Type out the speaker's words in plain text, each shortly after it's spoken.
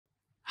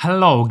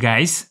Hello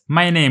guys,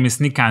 my name is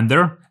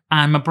Nikander,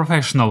 I'm a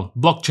professional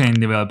blockchain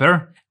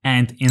developer,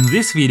 and in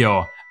this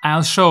video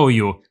I'll show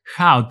you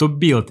how to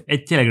build a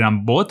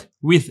Telegram bot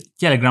with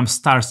Telegram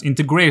Stars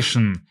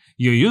integration.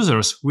 Your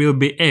users will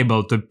be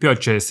able to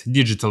purchase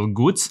digital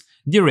goods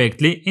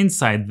directly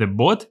inside the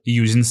bot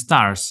using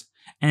Stars.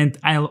 And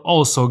I'll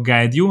also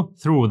guide you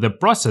through the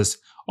process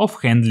of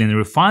handling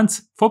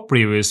refunds for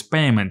previous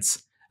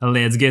payments.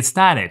 Let's get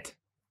started!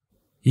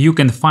 You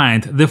can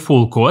find the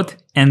full code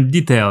and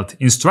detailed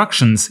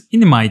instructions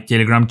in my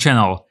Telegram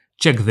channel.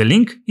 Check the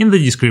link in the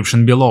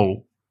description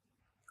below.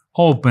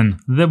 Open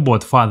the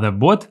BotFather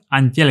bot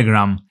on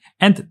Telegram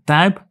and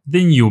type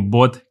the new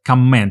bot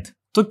command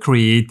to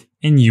create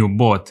a new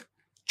bot.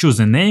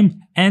 Choose a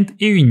name and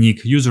a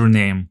unique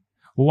username.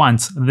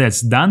 Once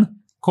that's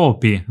done,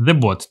 copy the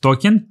bot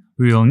token.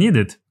 We will need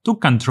it to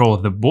control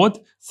the bot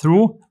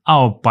through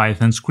our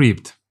Python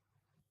script.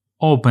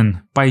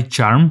 Open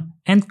PyCharm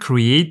and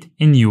create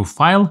a new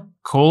file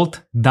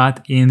called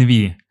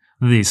 .env.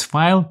 This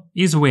file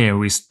is where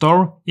we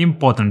store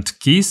important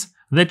keys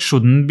that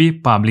shouldn't be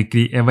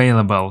publicly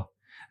available.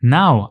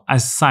 Now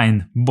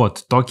assign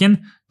bot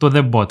token to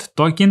the bot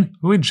token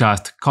we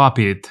just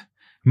copied.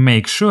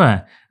 Make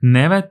sure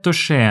never to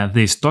share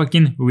this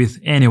token with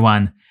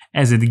anyone,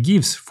 as it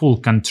gives full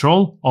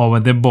control over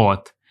the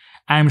bot.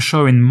 I'm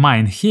showing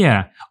mine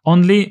here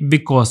only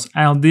because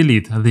I'll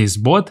delete this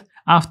bot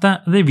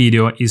after the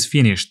video is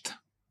finished.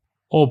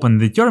 Open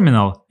the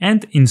terminal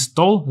and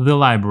install the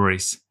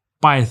libraries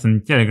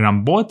Python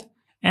Telegram bot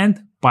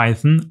and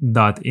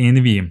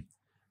python.env.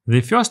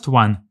 The first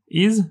one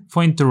is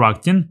for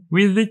interacting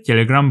with the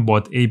Telegram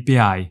bot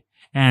API,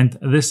 and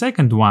the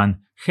second one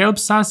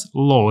helps us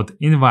load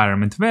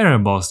environment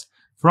variables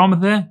from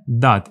the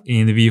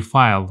 .env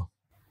file.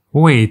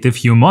 Wait a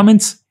few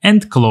moments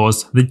and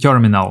close the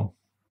terminal.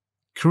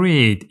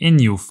 Create a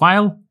new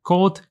file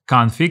called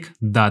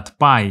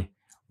config.py.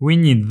 We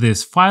need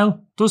this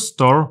file to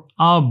store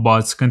our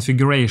bot's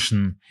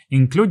configuration,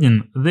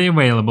 including the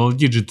available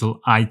digital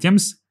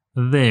items,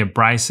 their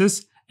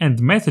prices,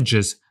 and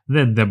messages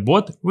that the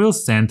bot will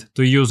send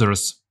to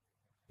users.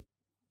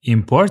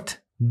 Import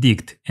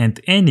dict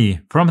and any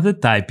from the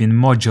typing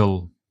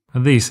module.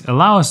 This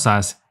allows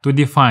us to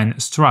define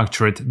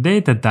structured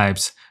data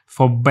types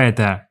for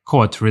better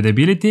code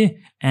readability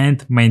and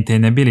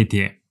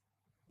maintainability.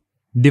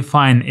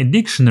 Define a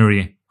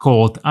dictionary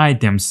called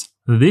items.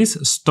 This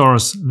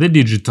stores the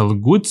digital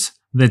goods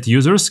that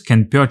users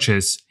can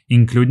purchase,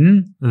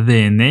 including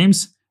their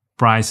names,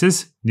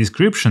 prices,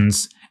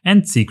 descriptions,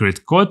 and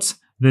secret codes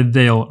that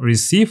they'll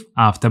receive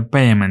after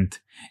payment.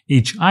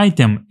 Each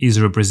item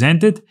is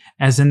represented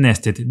as a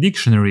nested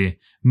dictionary,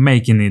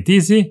 making it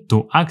easy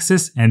to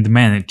access and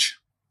manage.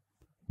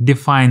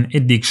 Define a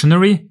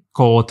dictionary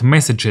called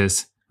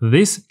messages.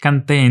 This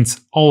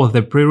contains all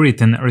the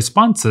pre-written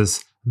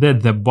responses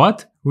that the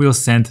bot will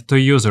send to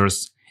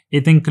users.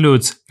 It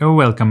includes a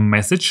welcome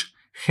message,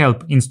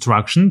 help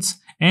instructions,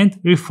 and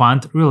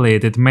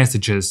refund-related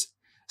messages.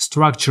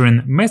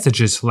 Structuring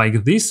messages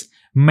like this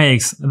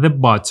makes the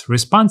bot's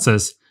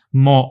responses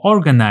more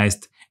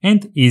organized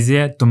and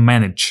easier to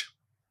manage.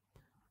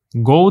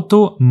 Go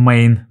to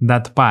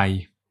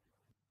main.py.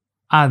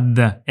 Add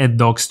a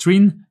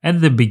docstring at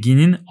the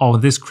beginning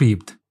of the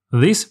script.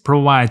 This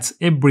provides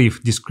a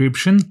brief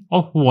description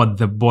of what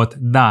the bot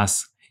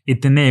does.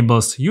 It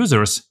enables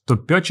users to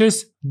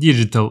purchase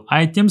digital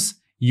items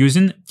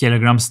using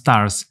Telegram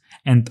Stars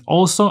and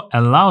also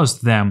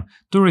allows them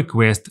to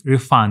request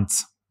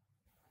refunds.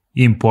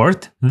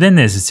 Import the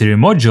necessary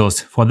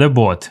modules for the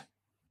bot.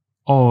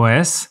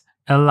 OS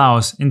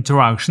allows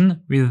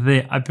interaction with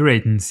the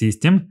operating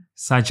system,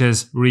 such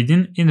as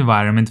reading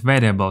environment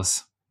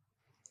variables.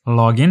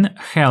 Login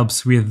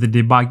helps with the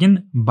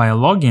debugging by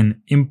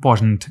logging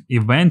important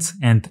events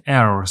and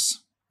errors.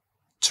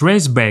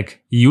 Traceback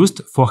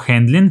used for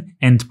handling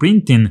and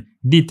printing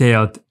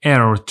detailed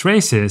error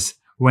traces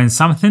when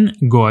something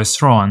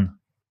goes wrong.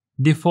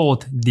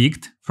 Default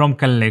dict from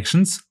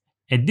collections,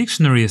 a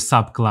dictionary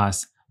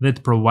subclass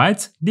that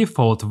provides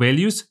default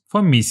values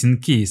for missing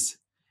keys,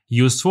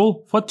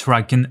 useful for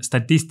tracking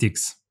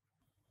statistics.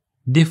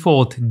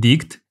 Default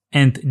dict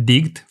and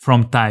dict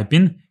from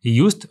typing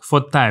used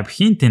for type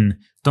hinting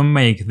to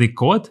make the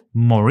code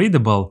more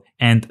readable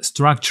and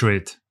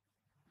structured.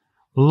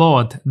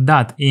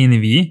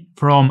 Load.env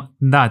from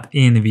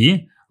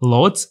 .env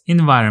loads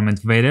environment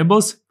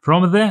variables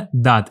from the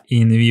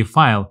 .env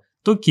file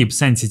to keep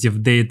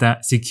sensitive data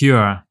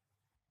secure.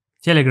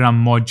 Telegram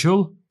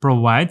module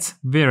provides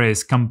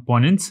various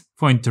components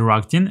for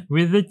interacting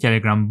with the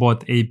Telegram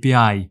bot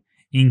API,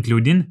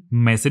 including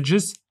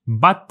messages,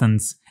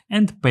 buttons,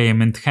 and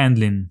payment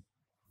handling.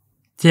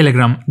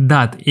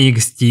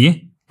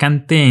 Telegram.ext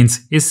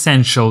contains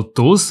essential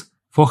tools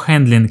for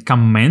handling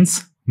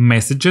comments,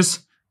 messages,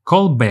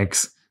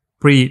 callbacks,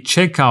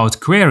 pre-checkout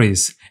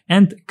queries,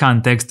 and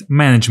context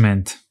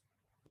management.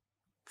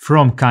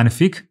 From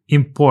config,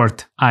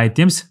 import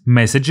items,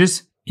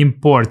 messages,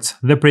 imports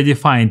the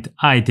predefined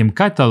item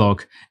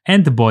catalog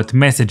and bot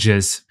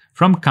messages.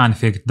 from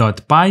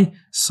config.py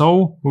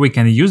so we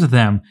can use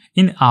them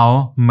in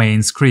our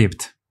main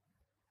script.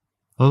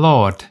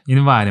 Load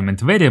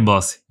environment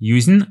variables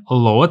using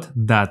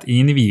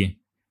load.env.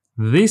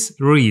 This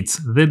reads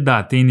the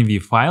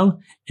 .env file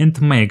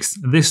and makes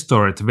the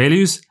stored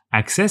values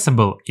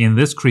accessible in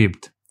the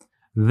script.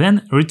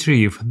 Then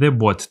retrieve the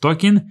bot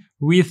token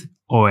with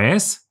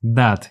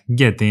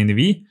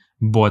os.getEnv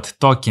bot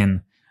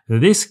token.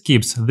 This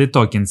keeps the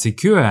token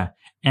secure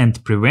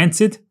and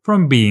prevents it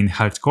from being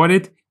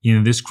hard-coded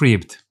in the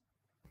script.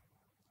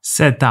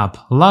 Set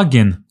up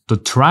login to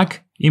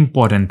track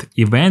important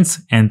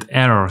events and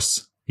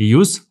errors.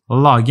 Use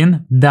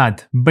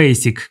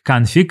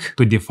login.basicconfig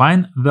to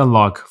define the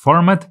log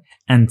format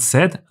and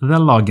set the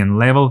login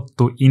level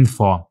to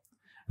info.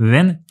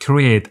 Then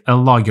create a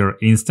logger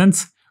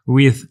instance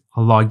with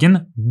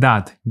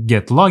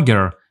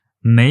login.getLogger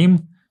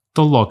name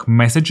to log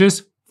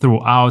messages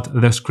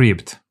throughout the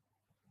script.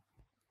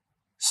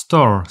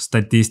 Store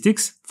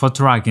statistics for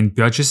tracking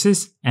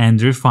purchases and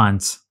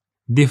refunds.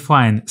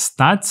 Define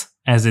stats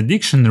as a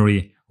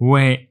dictionary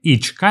where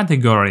each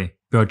category,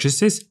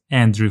 purchases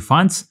and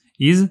refunds,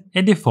 is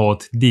a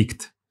default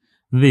dict.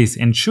 This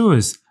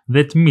ensures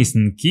that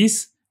missing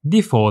keys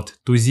default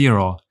to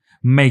 0,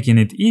 making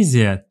it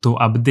easier to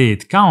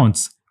update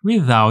counts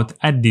without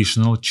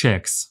additional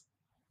checks.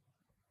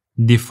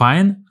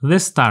 Define the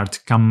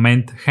start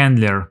comment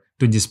handler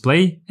to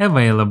display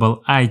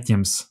available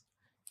items.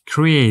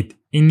 Create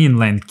an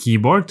inline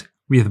keyboard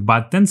with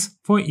buttons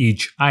for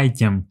each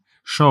item,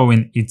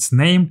 showing its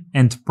name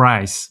and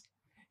price.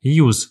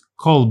 Use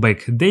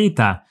callback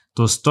data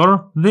to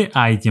store the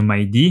item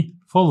ID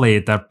for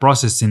later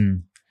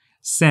processing.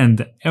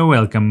 Send a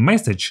welcome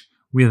message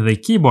with the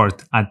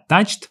keyboard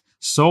attached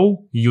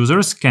so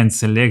users can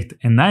select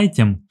an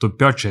item to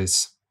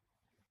purchase.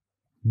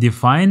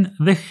 Define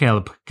the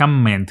help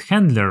command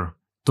handler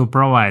to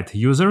provide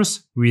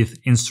users with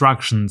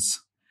instructions.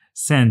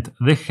 Send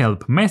the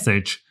help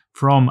message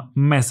from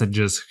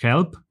messages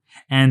help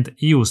and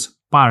use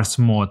parse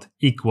mode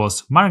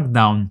equals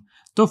markdown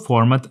to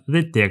format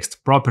the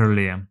text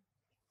properly.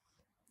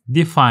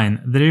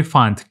 Define the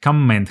refund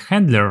command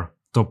handler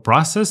to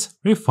process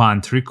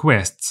refund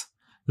requests.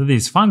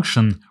 This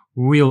function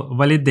will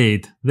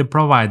validate the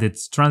provided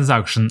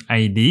transaction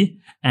ID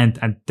and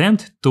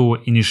attempt to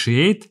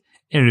initiate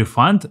a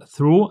refund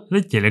through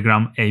the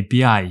Telegram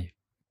API.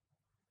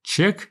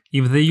 Check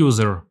if the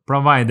user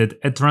provided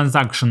a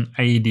transaction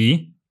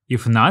ID.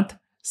 If not,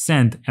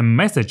 send a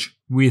message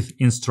with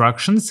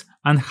instructions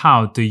on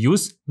how to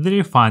use the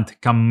refund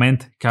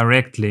command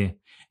correctly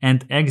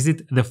and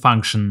exit the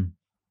function.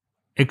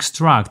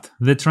 Extract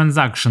the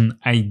transaction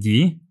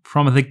ID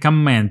from the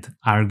command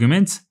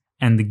arguments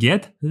and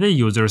get the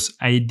user's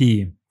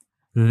ID.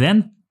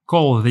 Then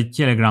call the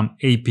Telegram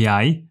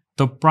API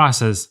to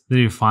process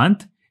the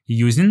refund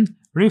using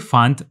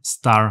refund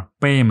star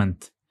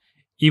payment.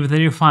 If the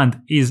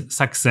refund is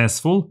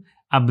successful,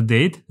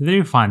 update the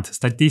refund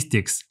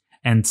statistics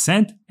and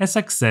send a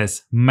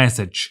success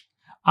message.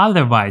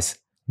 Otherwise,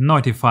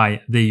 notify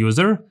the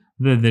user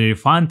that the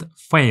refund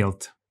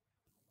failed.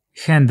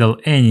 Handle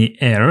any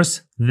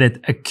errors that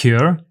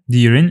occur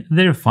during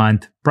the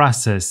refund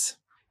process.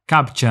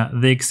 Capture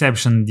the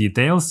exception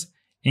details,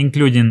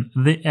 including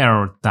the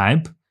error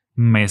type,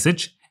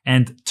 message,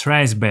 and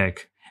traceback,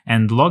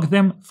 and log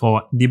them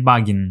for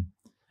debugging.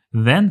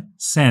 Then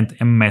send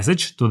a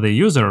message to the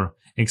user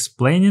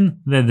explaining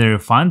that the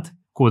refund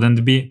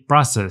couldn't be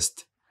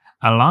processed,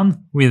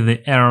 along with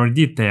the error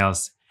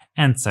details,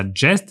 and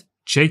suggest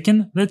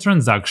checking the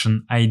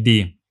transaction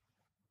ID.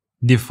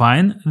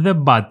 Define the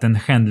button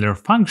handler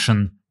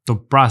function to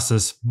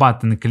process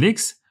button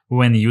clicks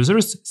when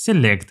users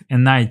select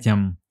an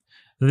item.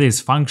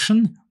 This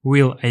function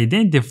will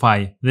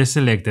identify the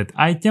selected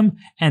item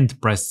and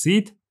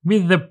proceed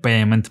with the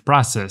payment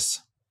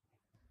process.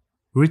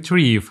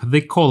 Retrieve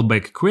the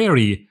callback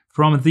query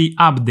from the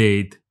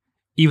update.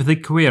 If the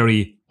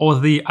query or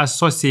the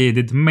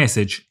associated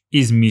message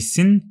is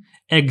missing,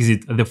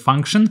 exit the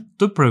function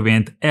to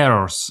prevent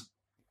errors.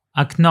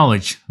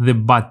 Acknowledge the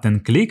button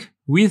click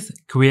with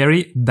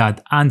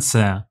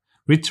query.answer.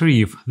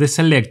 Retrieve the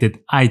selected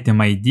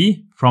item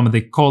ID from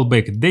the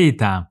callback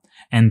data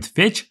and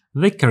fetch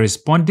the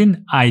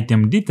corresponding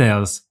item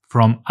details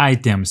from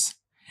items.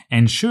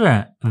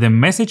 Ensure the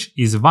message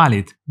is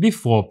valid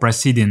before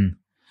proceeding.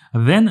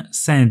 Then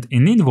send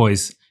an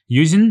invoice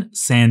using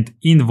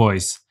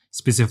sendInvoice,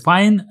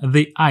 specifying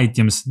the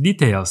item's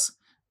details,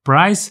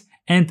 price,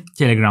 and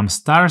Telegram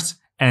stars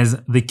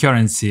as the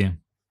currency.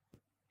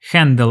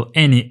 Handle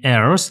any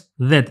errors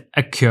that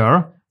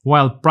occur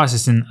while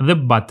processing the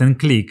button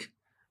click.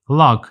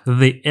 Log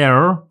the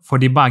error for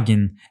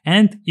debugging,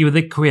 and if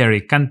the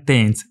query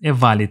contains a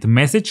valid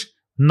message,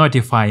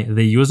 notify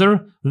the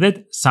user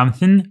that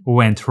something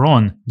went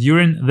wrong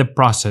during the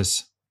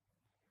process.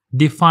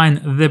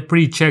 Define the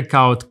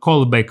pre-checkout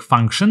callback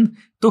function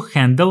to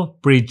handle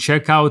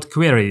pre-checkout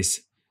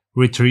queries.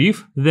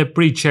 Retrieve the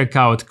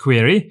pre-checkout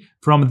query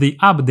from the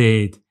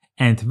update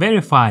and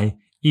verify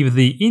if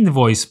the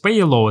invoice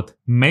payload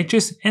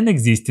matches an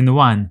existing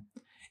one.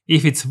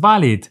 If it's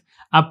valid,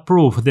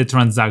 approve the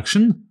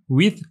transaction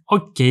with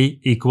OK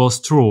equals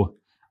true,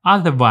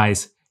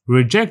 otherwise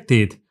reject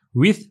it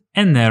with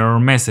an error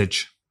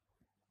message.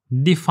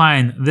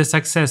 Define the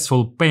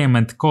successful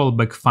payment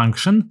callback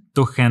function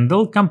to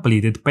handle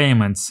completed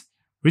payments.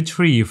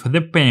 Retrieve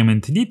the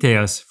payment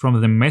details from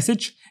the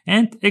message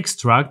and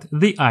extract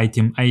the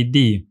item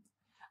ID.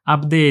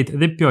 Update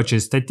the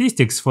purchase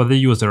statistics for the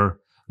user,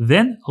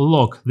 then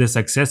log the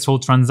successful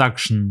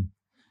transaction.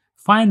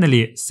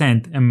 Finally,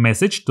 send a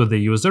message to the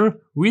user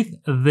with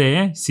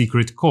their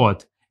secret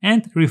code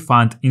and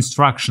refund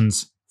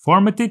instructions,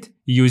 formatted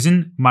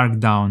using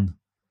Markdown.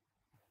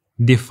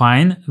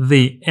 Define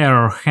the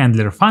error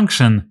handler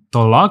function to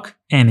log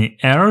any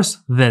errors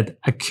that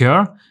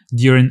occur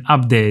during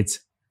updates.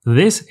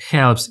 This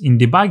helps in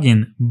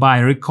debugging by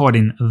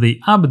recording the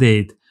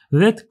update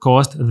that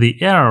caused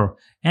the error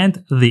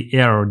and the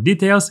error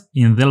details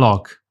in the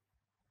log.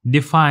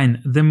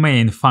 Define the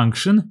main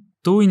function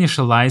to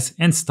initialize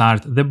and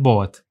start the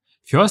bot.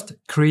 First,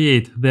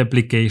 create the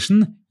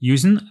application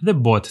using the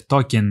bot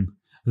token.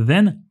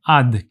 Then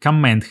add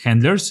command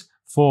handlers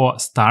for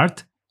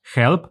start,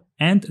 help,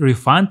 and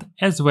refund,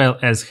 as well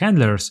as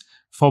handlers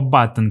for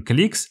button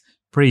clicks,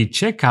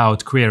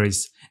 pre-checkout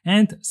queries,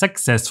 and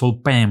successful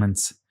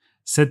payments.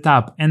 Set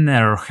up an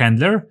error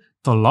handler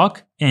to log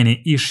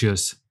any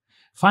issues.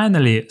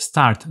 Finally,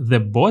 start the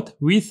bot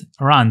with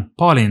run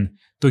polling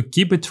to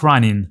keep it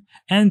running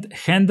and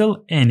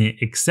handle any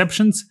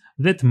exceptions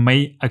that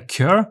may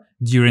occur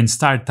during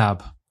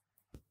startup.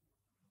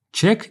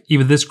 Check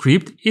if the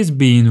script is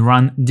being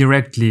run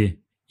directly.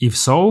 If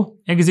so,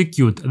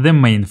 execute the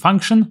main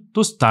function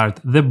to start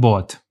the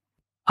bot.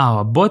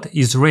 Our bot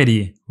is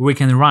ready, we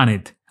can run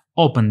it.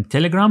 Open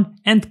Telegram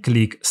and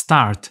click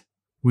Start.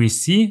 We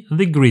see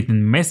the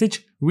greeting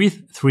message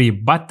with 3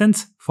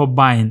 buttons for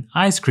buying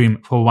ice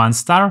cream for 1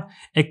 star,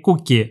 a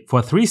cookie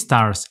for 3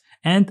 stars,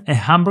 and a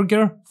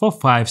hamburger for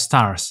 5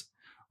 stars.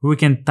 We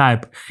can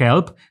type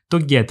help to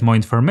get more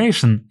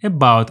information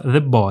about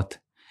the bot.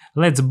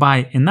 Let's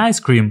buy an ice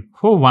cream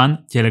for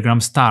 1 Telegram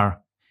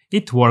star.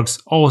 It works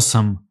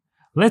awesome.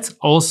 Let's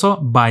also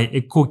buy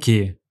a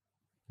cookie.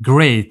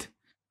 Great!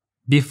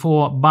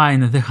 Before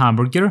buying the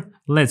hamburger,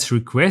 let's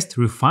request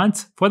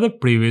refunds for the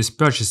previous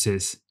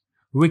purchases.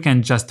 We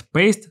can just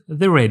paste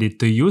the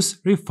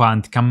ready-to-use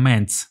refund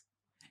commands.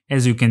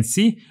 As you can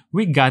see,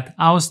 we got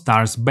our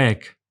stars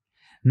back.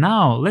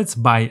 Now let's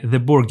buy the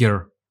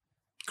burger.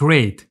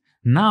 Great!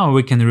 Now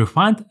we can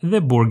refund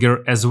the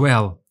burger as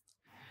well.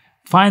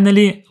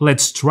 Finally,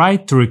 let's try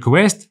to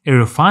request a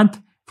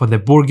refund for the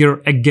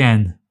burger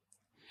again.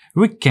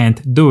 We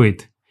can't do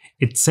it.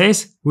 It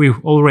says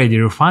we've already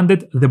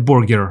refunded the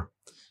burger.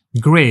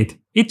 Great,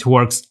 it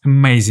works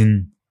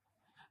amazing.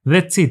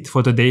 That's it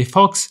for today,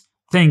 folks.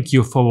 Thank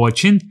you for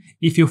watching.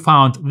 If you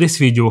found this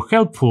video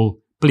helpful,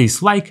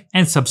 please like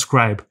and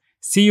subscribe.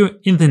 See you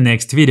in the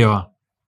next video.